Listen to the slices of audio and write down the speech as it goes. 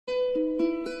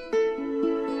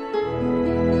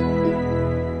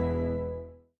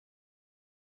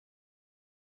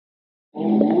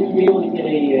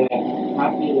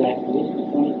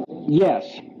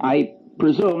Yes, I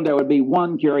presume there would be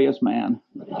one curious man.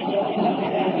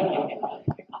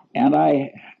 And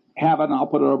I haven't, I'll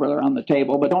put it over there on the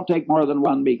table, but don't take more than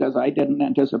one because I didn't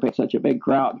anticipate such a big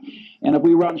crowd. And if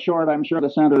we run short, I'm sure the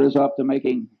center is up to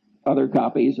making other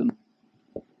copies. And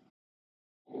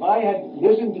if I had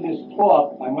listened to this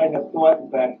talk, I might have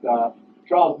thought that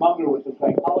Charles Munger was a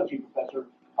psychology professor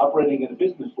operating in a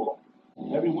business school.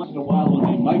 Every once in a while on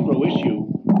a micro issue,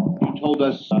 you told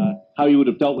us how you would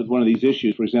have dealt with one of these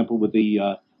issues, for example, with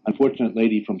the unfortunate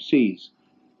lady from Seas.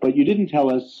 But you didn't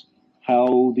tell us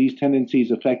how these tendencies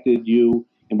affected you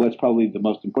in what's probably the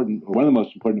most important, or one of the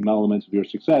most important elements of your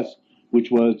success,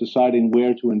 which was deciding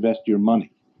where to invest your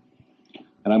money.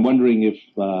 And I'm wondering if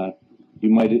you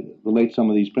might relate some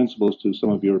of these principles to some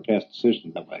of your past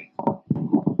decisions that way.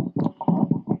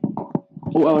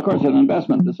 Well, of course, an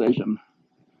investment decision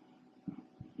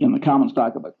in the common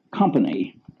stock of a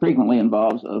company frequently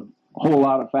involves a whole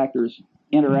lot of factors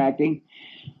interacting.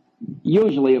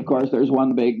 Usually, of course, there's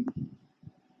one big,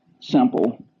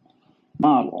 simple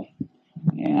model.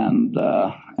 And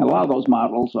a lot of those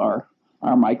models are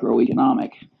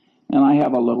microeconomic. And I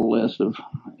have a little list of,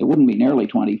 it wouldn't be nearly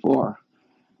 24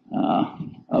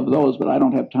 of those, but I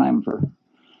don't have time for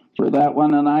that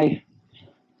one. And I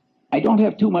don't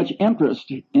have too much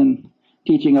interest in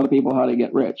teaching other people how to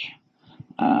get rich.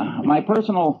 My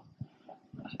personal,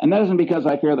 and that isn't because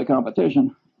I fear the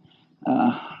competition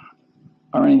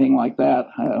or anything like that.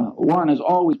 Warren has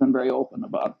always been very open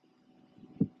about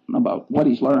what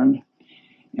he's learned,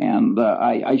 and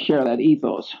I share that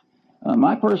ethos.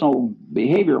 My personal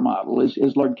behavior model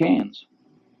is Lord Keynes.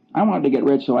 I wanted to get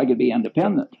rich so I could be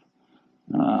independent,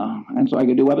 and so I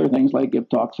could do other things like give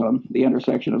talks on the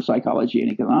intersection of psychology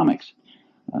and economics.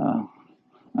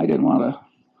 I didn't want to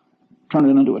turn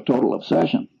it into a total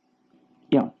obsession.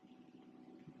 Yeah.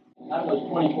 I was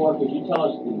 24. Could you tell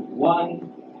us the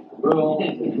one rule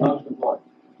that's most important?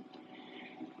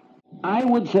 I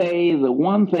would say the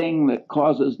one thing that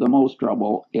causes the most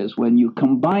trouble is when you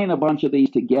combine a bunch of these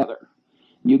together,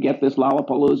 you get this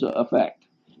Lollapalooza effect.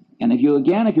 And if you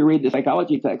read the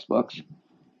psychology textbooks,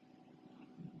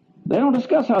 they don't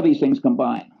discuss how these things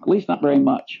combine, at least not very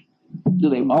much. Do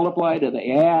they multiply? Do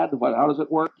they add? How does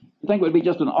it work? I think it would be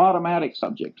just an automatic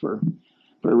subject for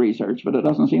research, but it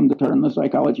doesn't seem to turn the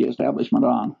psychology establishment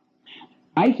on.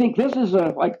 I think this is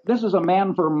a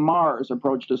man for Mars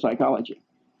approach to psychology.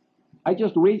 I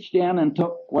just reached in and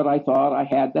took what I thought I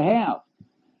had to have.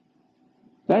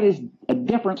 That is a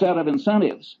different set of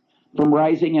incentives from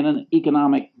rising in an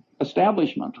economic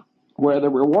establishment where the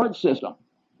reward system,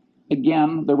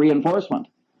 again, the reinforcement,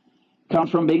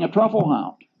 comes from being a truffle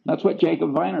hound. That's what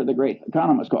Jacob Viner, the great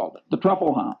economist, called it, the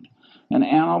truffle hound. An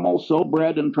animal so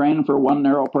bred and trained for one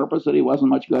narrow purpose that he wasn't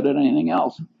much good at anything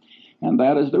else. And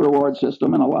that is the reward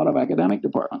system in a lot of academic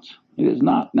departments. It is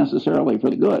not necessarily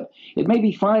for the good. It may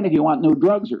be fine if you want new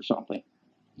drugs or something.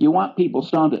 You want people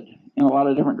stunted in a lot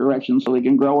of different directions so they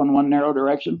can grow in one narrow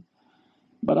direction.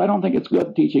 But I don't think it's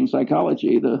good teaching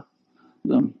psychology to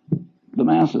the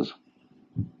masses.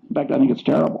 In fact, I think it's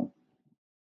terrible.